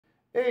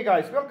Hey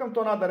guys, welcome to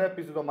another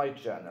episode of my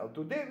channel.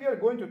 Today we are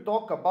going to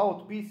talk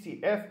about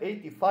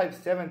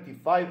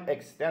PCF8575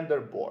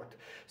 extender board.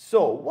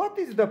 So, what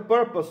is the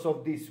purpose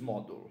of this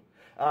module?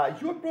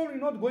 You're probably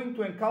not going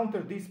to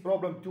encounter this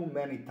problem too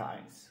many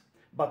times.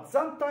 But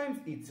sometimes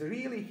it's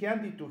really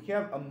handy to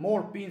have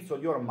more pins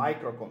on your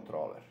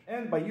microcontroller.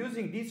 And by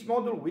using this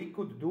module, we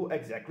could do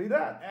exactly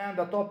that. And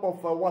on top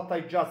of what I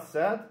just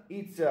said,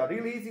 it's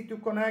really easy to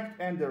connect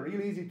and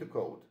really easy to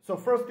code. So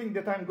first thing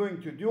that I'm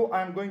going to do,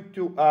 I'm going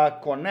to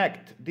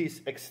connect this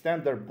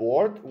extender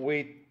board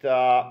with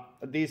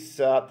this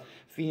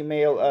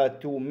female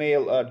to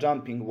male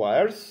jumping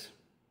wires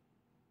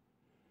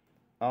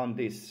on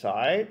this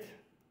side,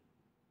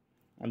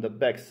 on the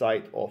back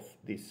side of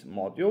this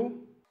module.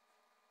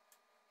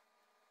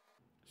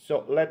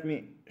 So let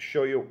me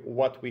show you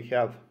what we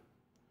have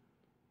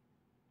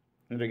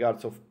in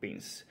regards of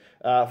pins.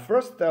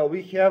 First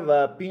we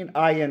have pin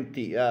INT.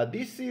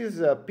 This is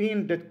a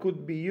pin that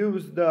could be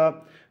used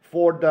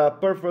for the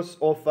purpose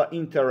of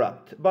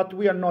interrupt, but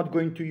we are not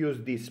going to use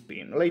this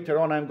pin. Later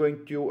on I'm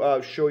going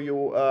to show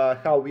you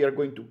how we are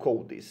going to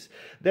code this.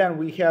 Then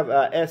we have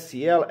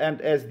SCL and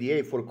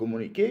SDA for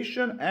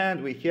communication,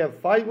 and we have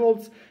 5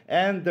 volts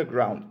and the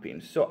ground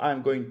pin. So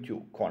I'm going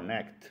to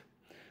connect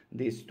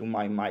this to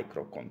my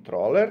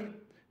microcontroller.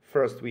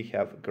 First we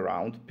have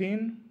ground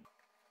pin,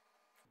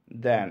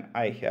 then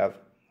I have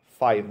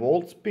 5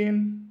 volts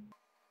pin,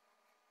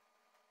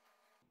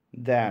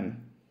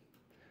 then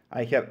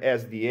I have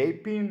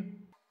SDA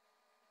pin,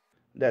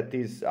 that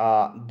is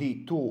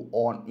D2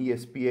 on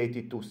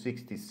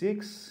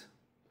ESP8266.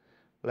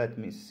 Let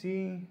me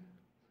see,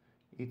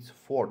 it's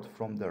 4th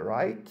from the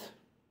right.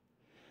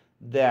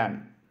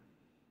 Then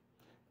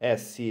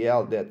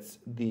SCL, that's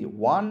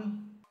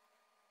D1.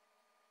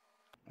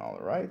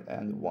 Alright,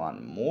 and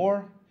one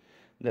more,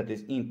 that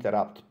is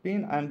interrupt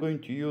pin. I'm going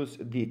to use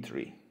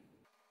D3.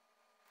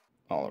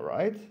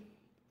 Alright,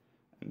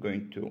 I'm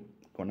going to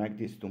connect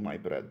this to my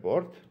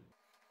breadboard.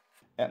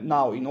 And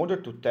now, in order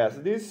to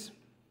test this,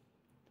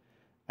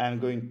 I'm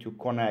going to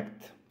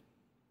connect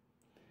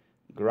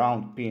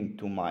ground pin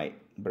to my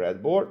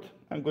breadboard.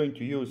 I'm going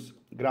to use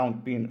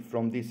ground pin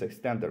from this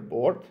extender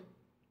board.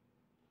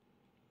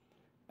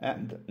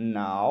 And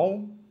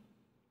now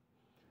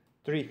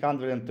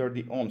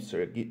 330 ohms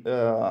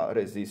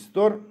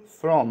resistor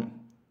from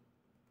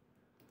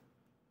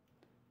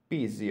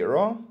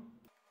P0,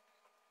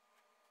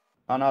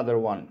 another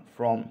one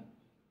from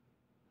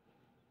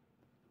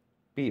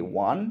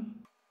P1,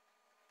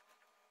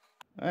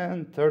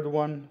 and third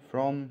one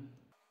from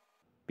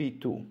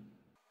P2.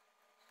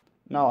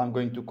 Now I'm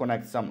going to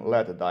connect some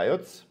LED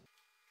diodes.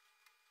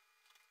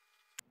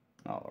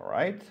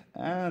 Alright,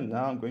 and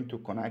now I'm going to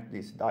connect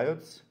these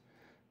diodes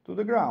to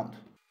the ground.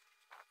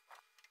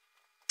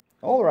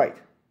 Alright,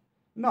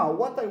 now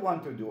what I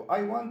want to do,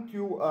 I want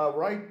to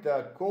write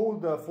the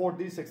code for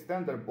this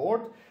extender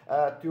board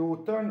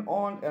to turn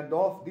on and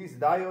off these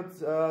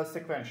diodes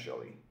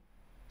sequentially.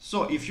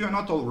 So if you are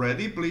not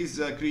already, please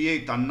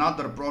create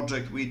another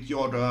project with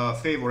your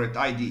favorite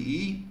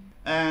IDE.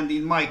 And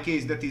in my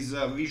case that is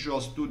Visual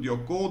Studio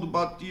Code,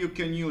 but you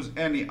can use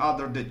any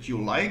other that you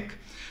like.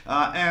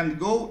 And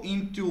go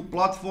into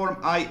platform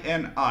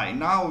INI.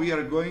 Now we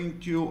are going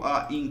to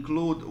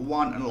include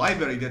one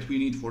library that we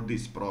need for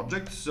this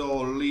project,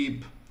 so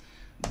lib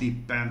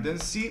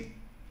dependency.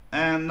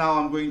 And now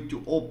I'm going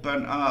to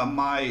open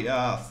my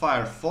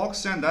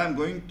Firefox, and I'm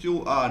going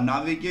to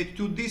navigate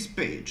to this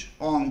page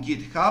on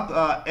GitHub,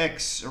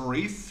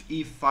 xref,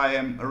 if I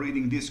am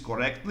reading this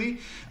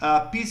correctly,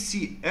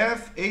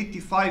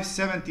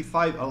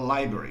 PCF8575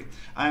 library.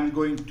 I'm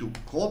going to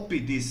copy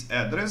this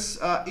address.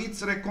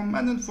 It's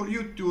recommended for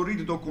you to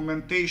read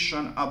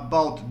documentation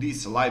about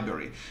this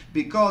library,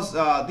 because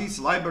this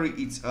library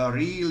is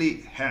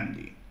really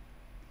handy.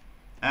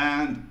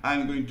 And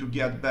I'm going to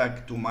get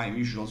back to my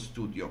Visual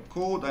Studio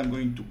Code. I'm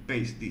going to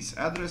paste this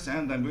address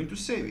and I'm going to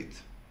save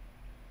it.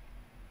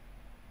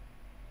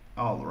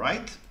 All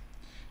right.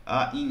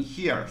 In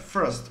here,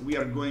 first we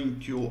are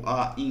going to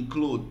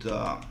include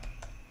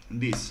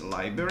this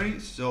library.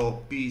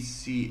 So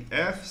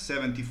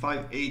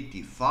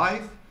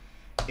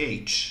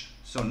PCF7585H.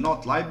 So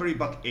not library,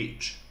 but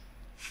H.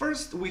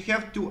 First, we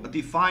have to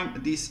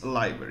define this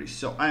library.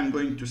 So I'm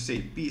going to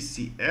say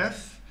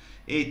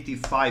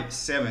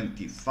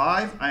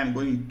PCF8575. I'm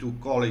going to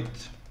call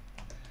it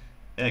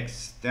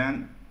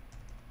extension.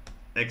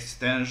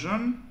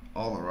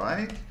 All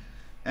right.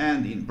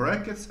 And in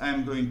brackets,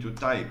 I'm going to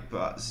type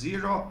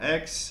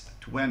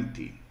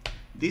 0x20.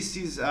 This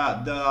is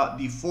the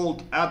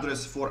default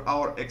address for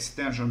our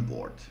extension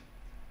board.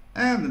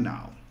 And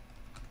now,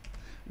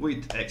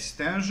 with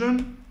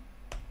extension,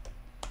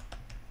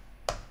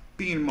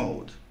 pin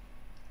mode.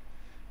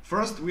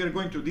 First, we are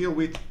going to deal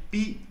with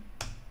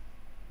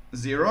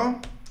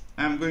P0.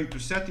 I'm going to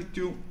set it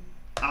to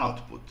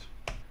output.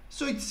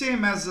 So it's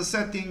same as the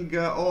setting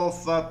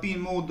of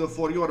pin mode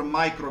for your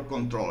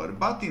microcontroller,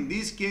 but in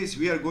this case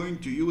we are going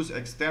to use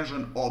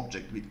extension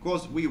object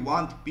because we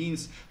want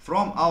pins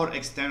from our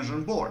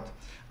extension board.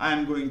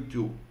 I'm going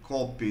to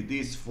copy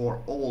this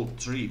for all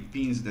 3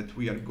 pins that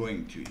we are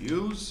going to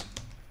use.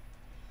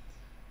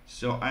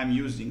 So I'm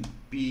using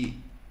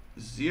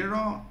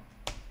P0,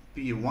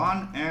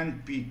 P1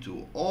 and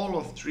P2, all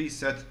of 3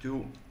 set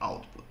to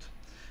output.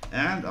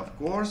 And of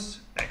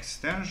course,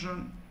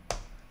 extension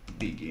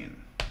begin.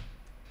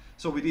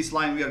 So with this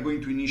line we are going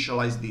to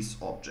initialize this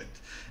object.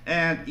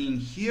 And in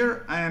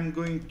here I am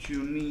going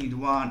to need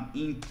one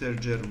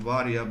integer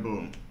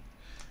variable,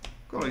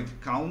 call it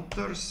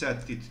counter,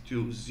 set it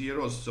to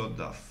 0, so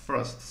the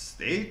first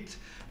state.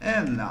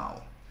 And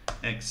now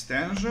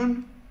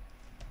extension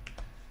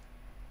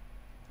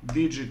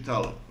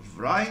digital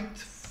write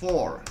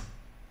for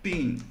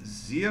pin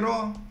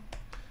 0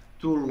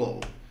 to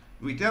low.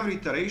 With every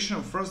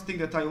iteration, first thing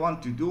that I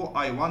want to do,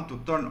 I want to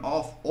turn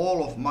off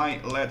all of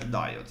my LED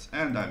diodes.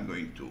 And I'm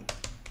going to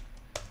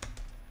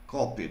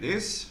copy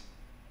this.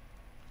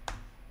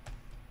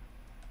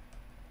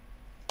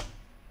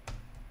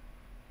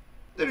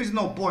 There is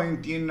no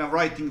point in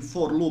writing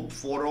for loop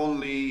for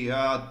only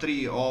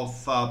 3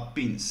 of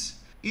pins.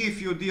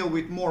 If you deal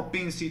with more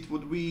pins, it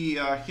would be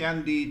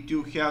handy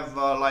to have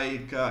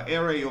like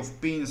array of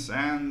pins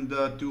and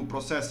to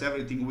process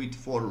everything with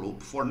for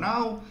loop. For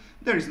now,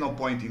 there is no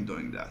point in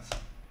doing that.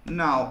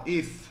 Now,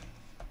 if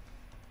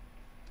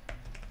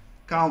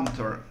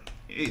counter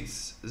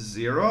is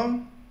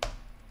 0,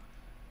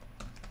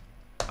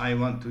 I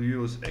want to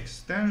use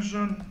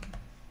extension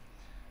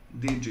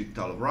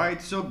digital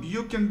write. So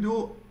you can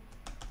do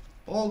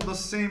all the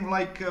same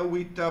like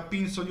with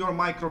pins on your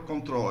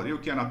microcontroller. You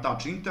can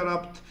attach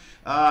interrupt,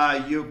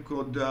 you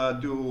could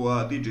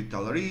do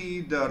digital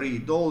read,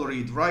 read all,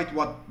 read write,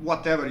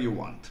 whatever you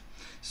want.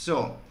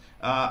 So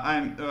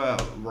I'm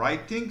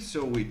writing,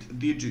 so with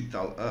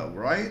digital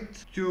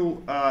write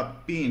to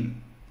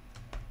pin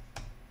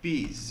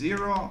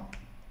P0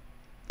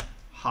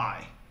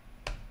 high.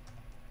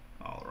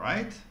 All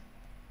right,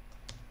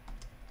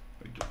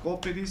 going to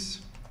copy this.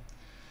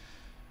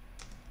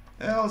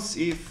 Else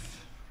if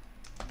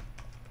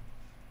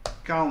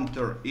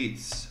counter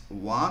is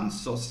 1,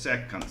 so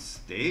second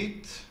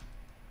state,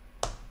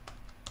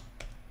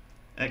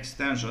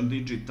 extension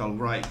digital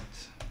write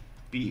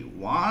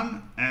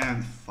P1,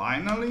 and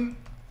finally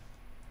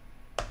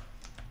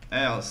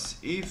else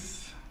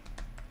if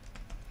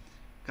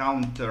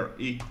counter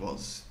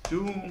equals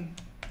 2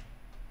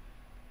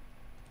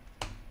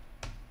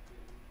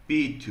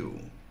 P2.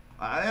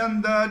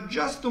 And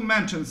just to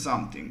mention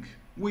something,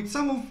 with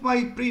some of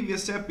my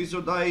previous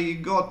episodes I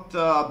got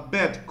a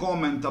bad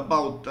comment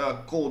about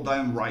code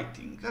I'm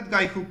writing. That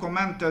guy who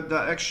commented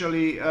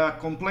actually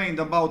complained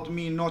about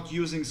me not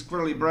using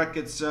squarely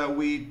brackets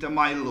with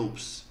my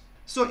loops.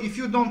 So if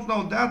you don't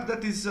know that,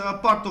 that is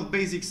part of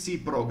basic C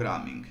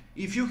programming.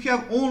 If you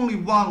have only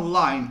one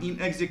line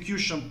in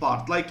execution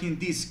part, like in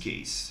this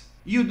case,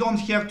 you don't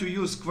have to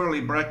use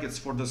squarely brackets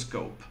for the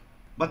scope.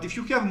 But if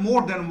you have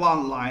more than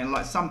one line,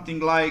 like something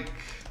like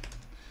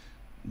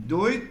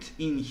do it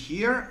in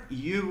here,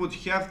 you would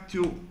have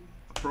to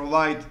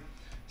provide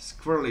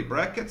squarely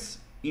brackets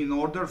in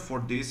order for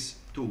this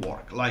to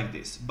work like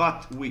this.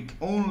 But with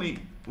only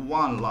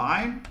one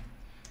line,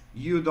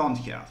 you don't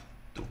have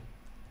to.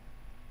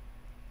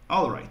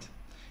 All right,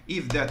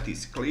 if that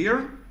is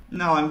clear,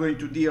 now I'm going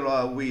to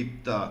deal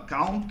with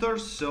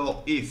counters.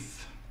 So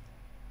if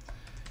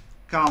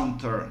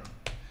counter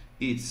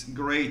is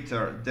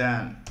greater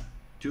than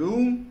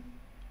 2,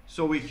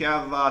 so we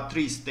have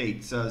 3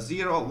 states,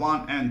 0,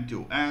 1 and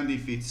 2. And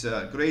if it's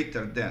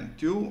greater than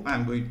 2,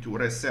 I'm going to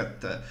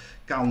reset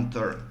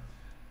counter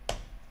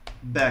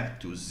back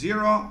to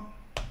 0.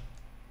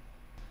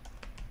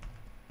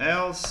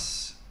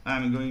 Else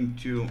I'm going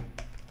to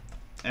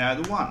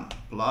add 1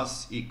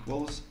 plus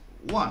equals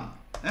 1.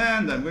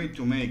 And I'm going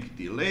to make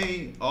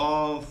delay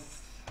of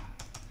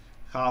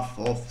half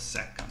of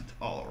second.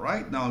 All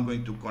right, now I'm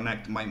going to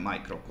connect my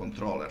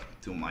microcontroller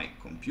to my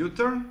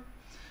computer.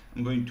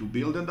 I'm going to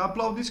build and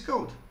upload this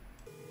code.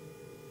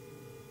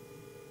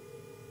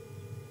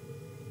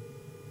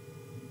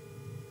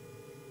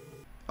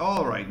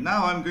 All right,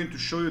 now I'm going to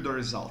show you the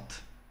result.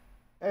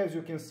 As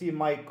you can see,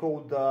 my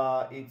code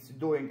it's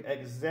doing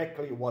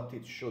exactly what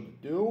it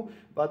should do,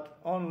 but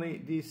only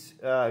this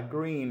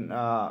green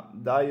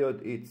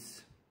diode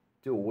it's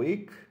too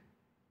weak.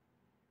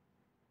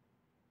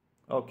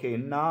 Okay,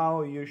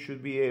 now you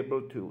should be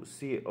able to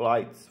see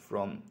lights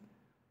from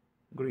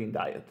green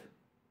diode.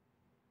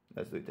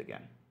 Let's do it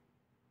again.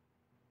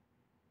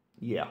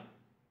 Yeah.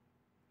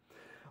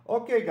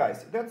 Okay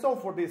guys, that's all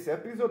for this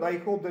episode. I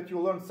hope that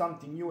you learned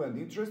something new and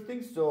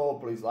interesting, so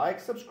please like,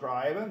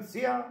 subscribe and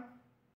see ya!